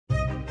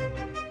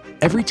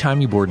Every time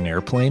you board an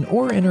airplane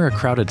or enter a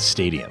crowded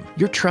stadium,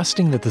 you're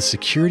trusting that the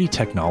security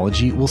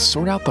technology will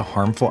sort out the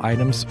harmful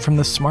items from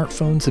the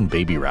smartphones and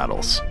baby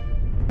rattles.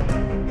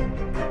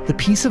 The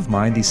peace of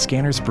mind these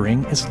scanners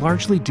bring is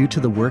largely due to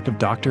the work of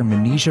Dr.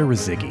 Manisha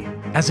Razigi.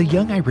 As a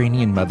young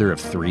Iranian mother of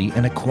 3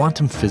 and a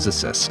quantum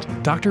physicist,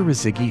 Dr.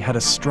 Razigi had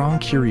a strong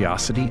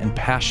curiosity and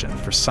passion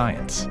for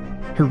science.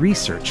 Her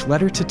research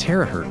led her to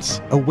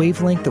terahertz, a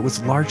wavelength that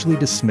was largely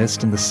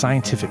dismissed in the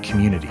scientific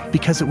community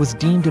because it was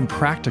deemed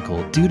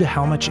impractical due to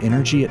how much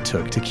energy it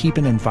took to keep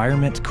an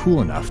environment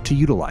cool enough to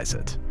utilize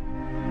it.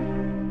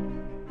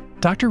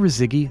 Dr.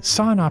 Razigi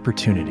saw an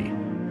opportunity.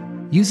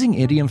 Using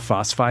indium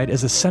phosphide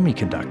as a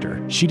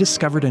semiconductor, she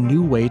discovered a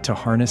new way to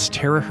harness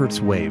terahertz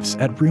waves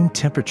at room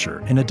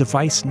temperature in a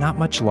device not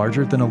much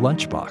larger than a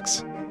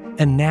lunchbox.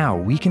 And now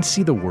we can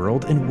see the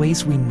world in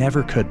ways we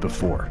never could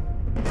before.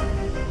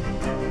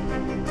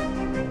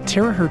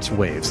 Terahertz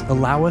waves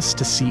allow us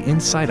to see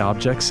inside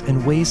objects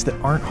in ways that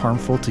aren't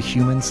harmful to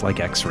humans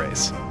like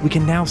X-rays. We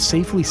can now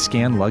safely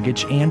scan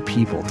luggage and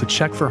people to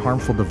check for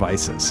harmful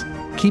devices,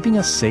 keeping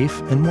us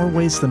safe in more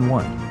ways than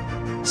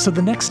one. So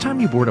the next time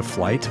you board a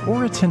flight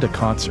or attend a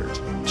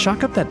concert,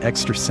 chalk up that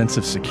extra sense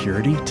of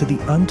security to the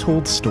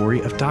untold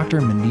story of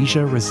Dr.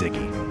 Manisha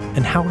Razigi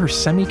and how her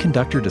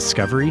semiconductor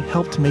discovery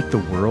helped make the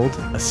world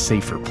a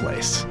safer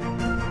place.